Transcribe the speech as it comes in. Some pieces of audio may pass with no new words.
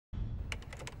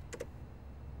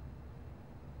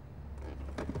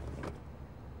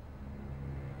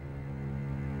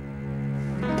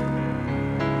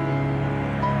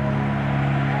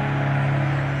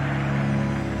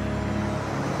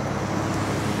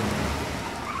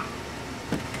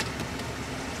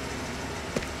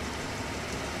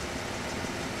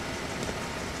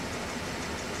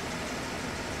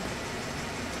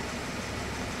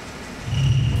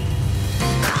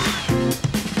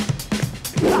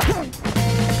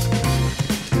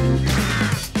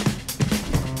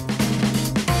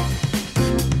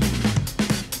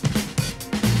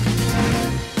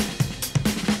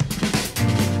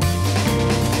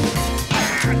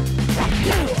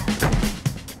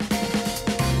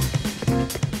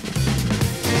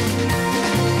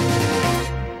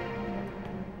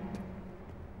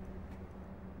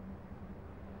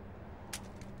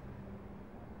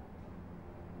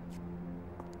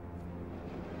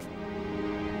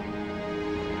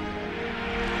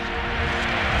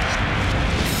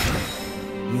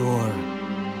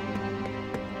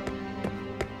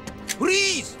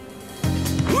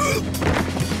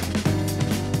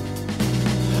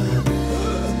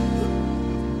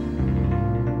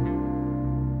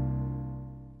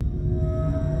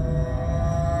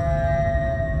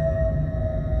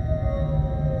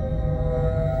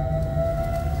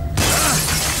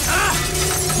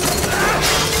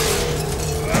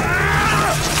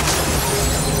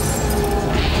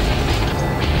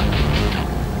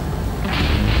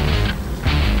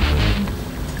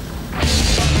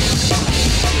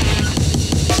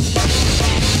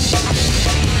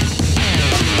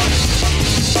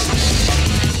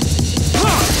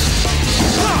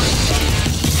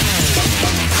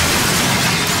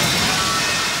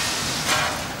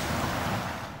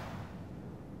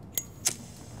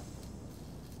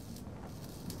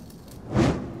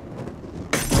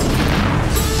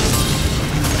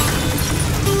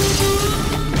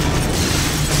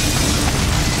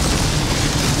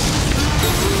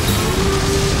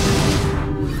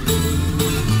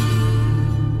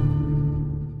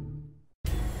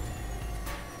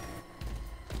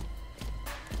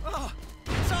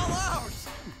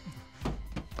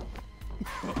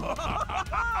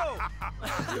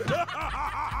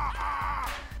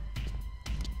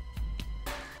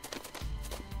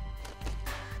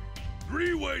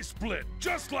split,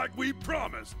 just like we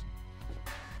promised.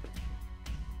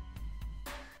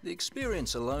 The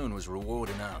experience alone was reward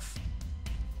enough.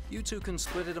 You two can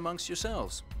split it amongst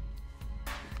yourselves.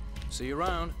 See you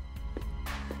around.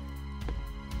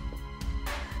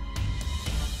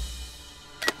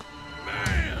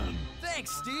 Man! Thanks,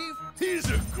 Steve!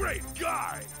 He's a great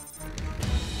guy!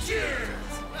 Cheers!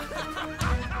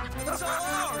 It's all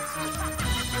ours!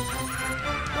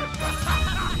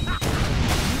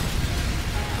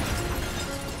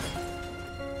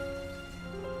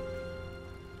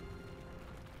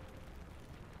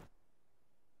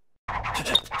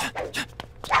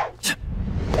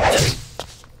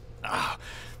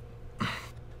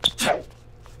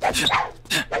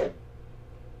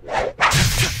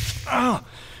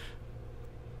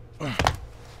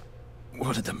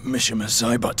 What did the Mishima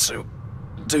Zaibatsu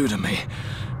do to me?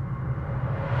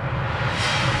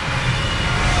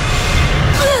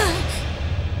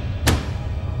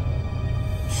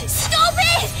 Stop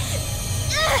it!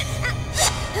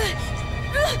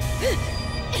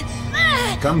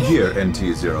 Come here,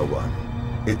 NT-01.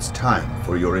 It's time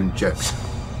for your injection.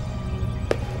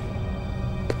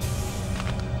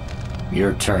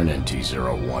 Your turn,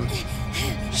 NT-01.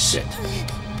 Sit.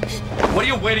 What are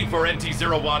you waiting for,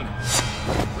 NT-01?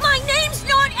 My name's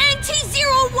not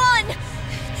NT-01!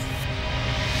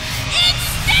 It's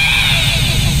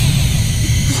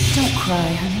Steve! Don't cry,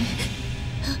 honey.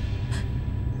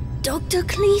 Dr.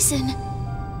 Cleason.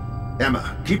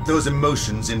 Emma, keep those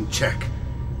emotions in check.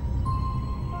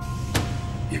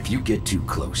 If you get too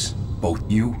close, both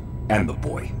you and the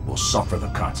boy will suffer the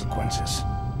consequences.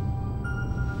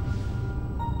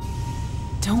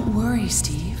 Don't worry,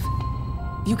 Steve.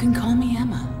 You can call me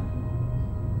Emma.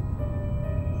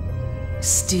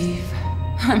 Steve,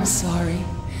 I'm sorry.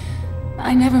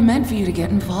 I never meant for you to get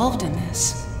involved in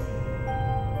this.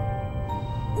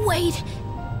 Wait!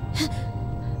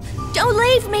 Don't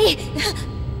leave me!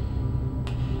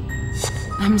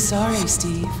 I'm sorry,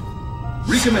 Steve.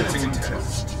 Recommencing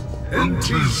test.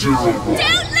 NT-01.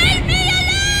 Don't leave me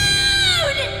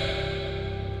alone!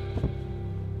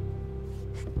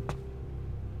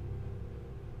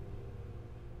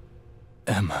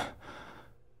 Emma.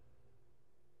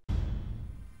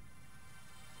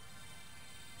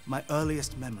 My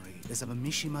earliest memory is of a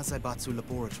Mishima Zaibatsu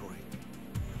laboratory.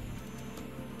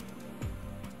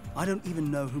 I don't even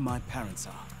know who my parents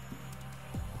are.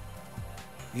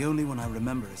 The only one I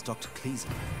remember is Dr.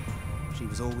 Cleason. She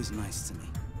was always nice to me.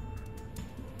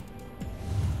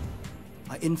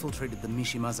 I infiltrated the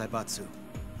Mishima Zaibatsu,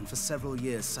 and for several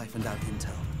years siphoned out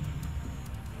intel.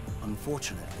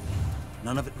 Unfortunately,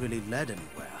 none of it really led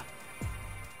anywhere.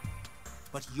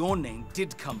 But your name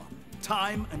did come up,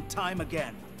 time and time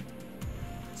again.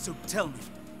 So tell me,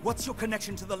 what's your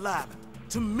connection to the lab?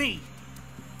 To me?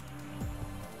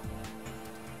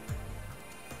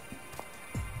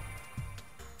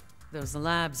 Those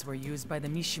labs were used by the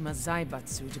Mishima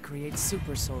Zaibatsu to create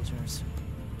super soldiers.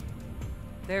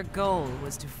 Their goal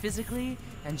was to physically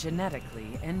and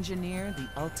genetically engineer the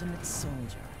ultimate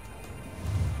soldier.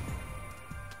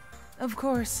 Of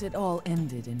course, it all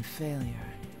ended in failure.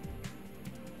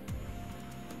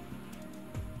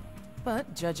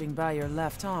 But judging by your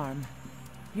left arm,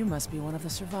 you must be one of the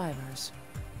survivors.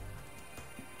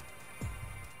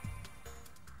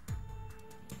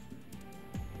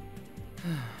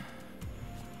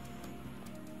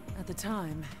 At the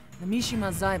time, the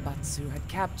Mishima Zaibatsu had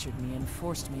captured me and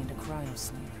forced me into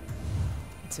cryosleep.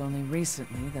 It's only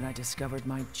recently that I discovered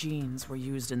my genes were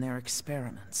used in their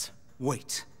experiments.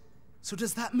 Wait, so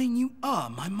does that mean you are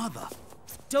my mother?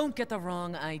 Don't get the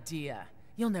wrong idea.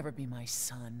 You'll never be my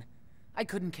son. I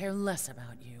couldn't care less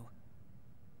about you.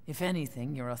 If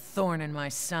anything, you're a thorn in my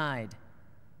side.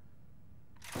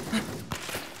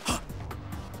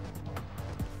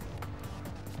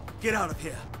 Get out of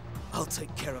here. I'll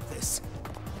take care of this.